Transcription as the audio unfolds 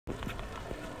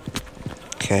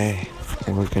Okay,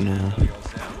 we're gonna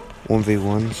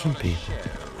 1v1 some people.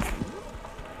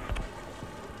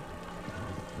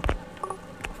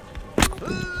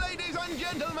 Ladies and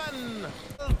gentlemen,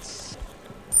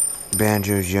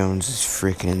 Banjo Jones is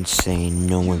freaking insane.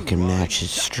 No one can match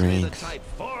his strength.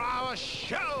 for our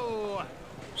show.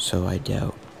 So I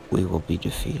doubt we will be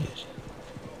defeated.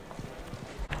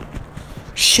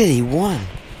 Shit, he won!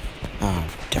 Oh,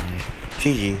 darn it.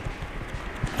 GG.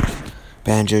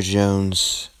 Banjo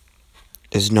Jones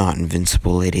is not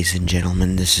invincible, ladies and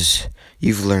gentlemen.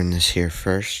 You've learned this here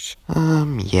first.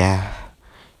 Yeah.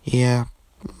 Yeah.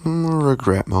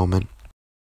 Regret moment.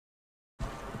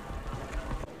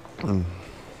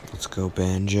 Let's go,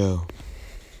 Banjo.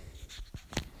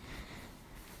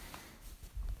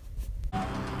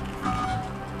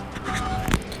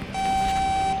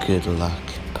 Good luck,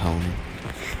 opponent.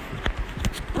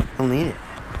 He'll need it.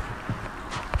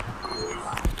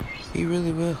 He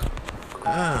really will.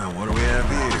 What do we have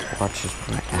here? Watch as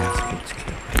my ass gets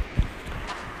kicked.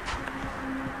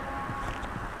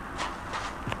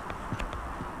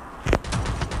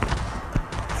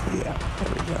 Yeah,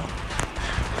 there we go.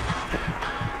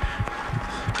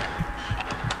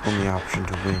 Only option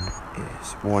to win is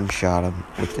one-shot him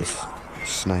with this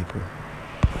sniper.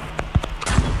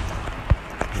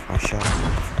 Hit my shot.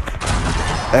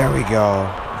 There we go.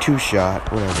 Two-shot,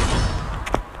 whatever.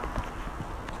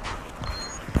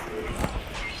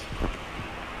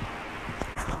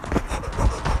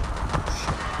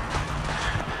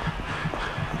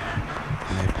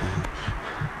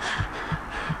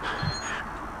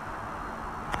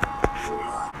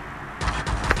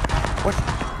 What?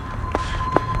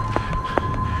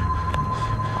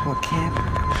 I'm a camper.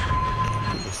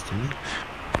 Can't do this to me.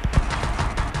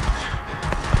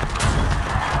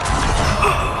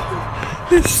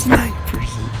 This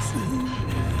sniper's insane.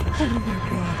 Oh my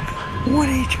god. 1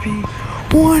 HP.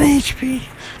 1 HP.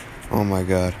 Oh my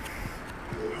god.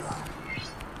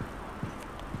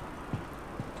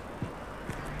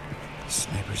 The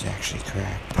sniper's actually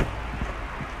cracked.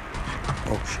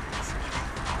 Oh shit.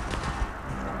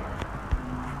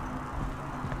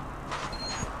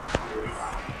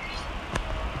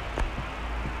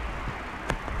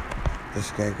 This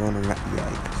guy going around.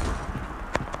 Yikes.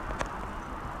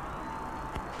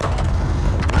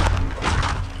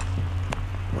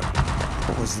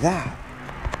 What was that?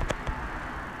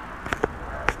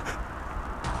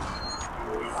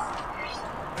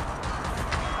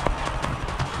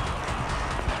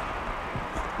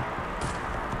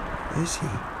 Is he?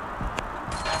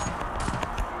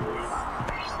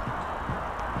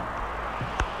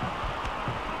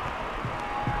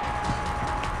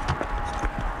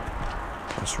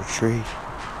 Let's retreat.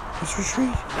 Let's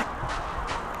retreat.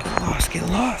 Get lost, get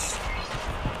lost.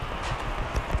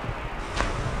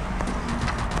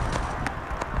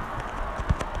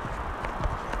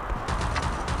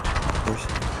 Where's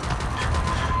he?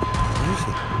 Where is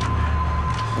he?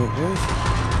 Wait, where is he?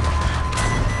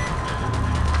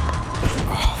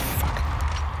 Oh, fuck.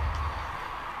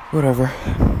 Whatever.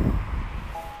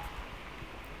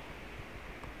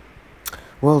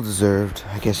 Well deserved.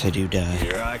 I guess I do die.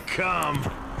 Here I come.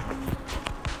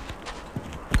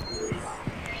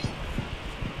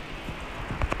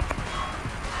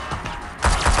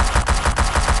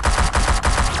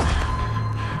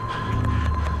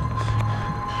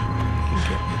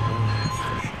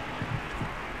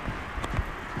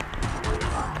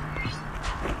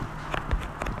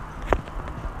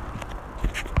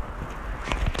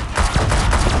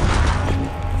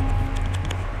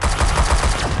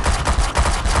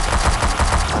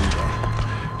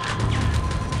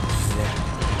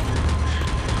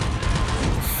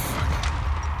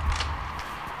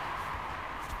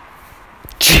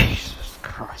 Jesus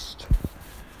Christ.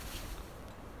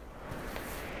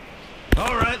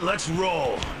 All right, let's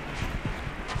roll.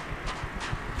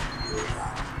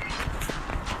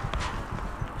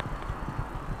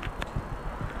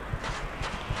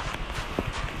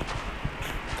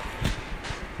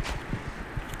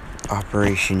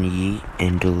 Operation Yeet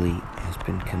and Delete has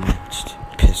been commenced.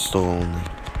 Pistol only.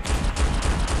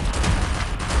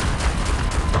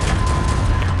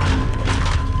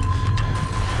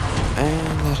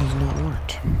 And that has not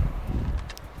worked.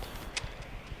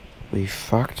 We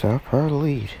fucked up our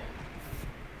lead.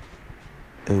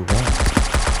 Oh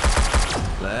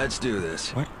wow. Let's do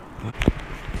this. What? What?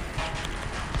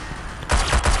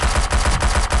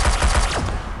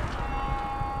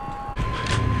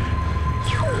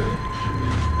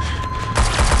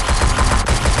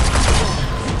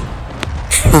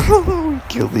 We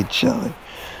killed each other.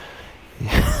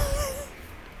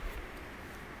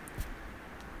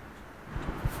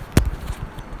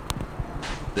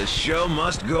 The show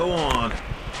must go on.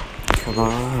 Come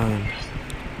on.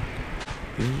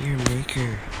 Meet your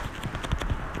maker.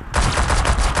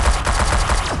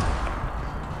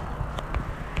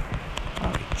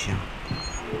 Oh, he jumped.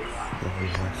 Over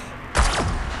us.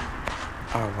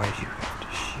 Oh, why'd you have to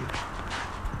shoot?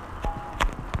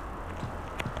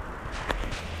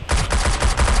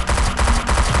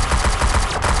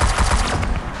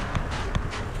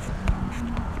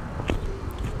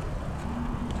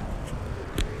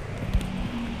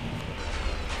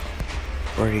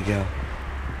 Where'd he go?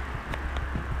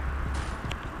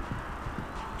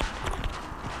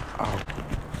 Oh.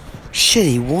 Shit,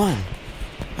 he won!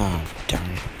 Oh, darn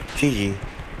it. GG.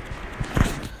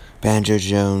 Banjo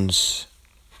Jones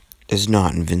is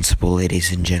not invincible,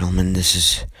 ladies and gentlemen.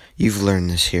 You've learned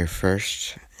this here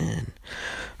first, and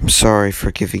I'm sorry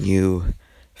for giving you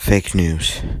fake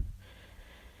news.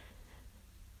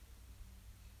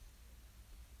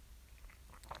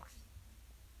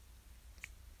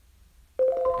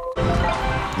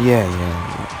 Yeah.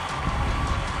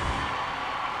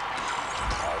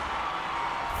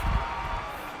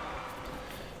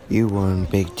 You won,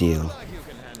 big deal.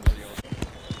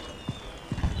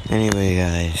 Anyway,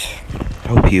 guys,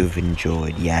 hope you've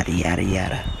enjoyed yada yada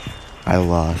yada. I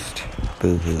lost.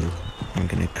 Boo hoo. I'm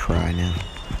gonna cry now.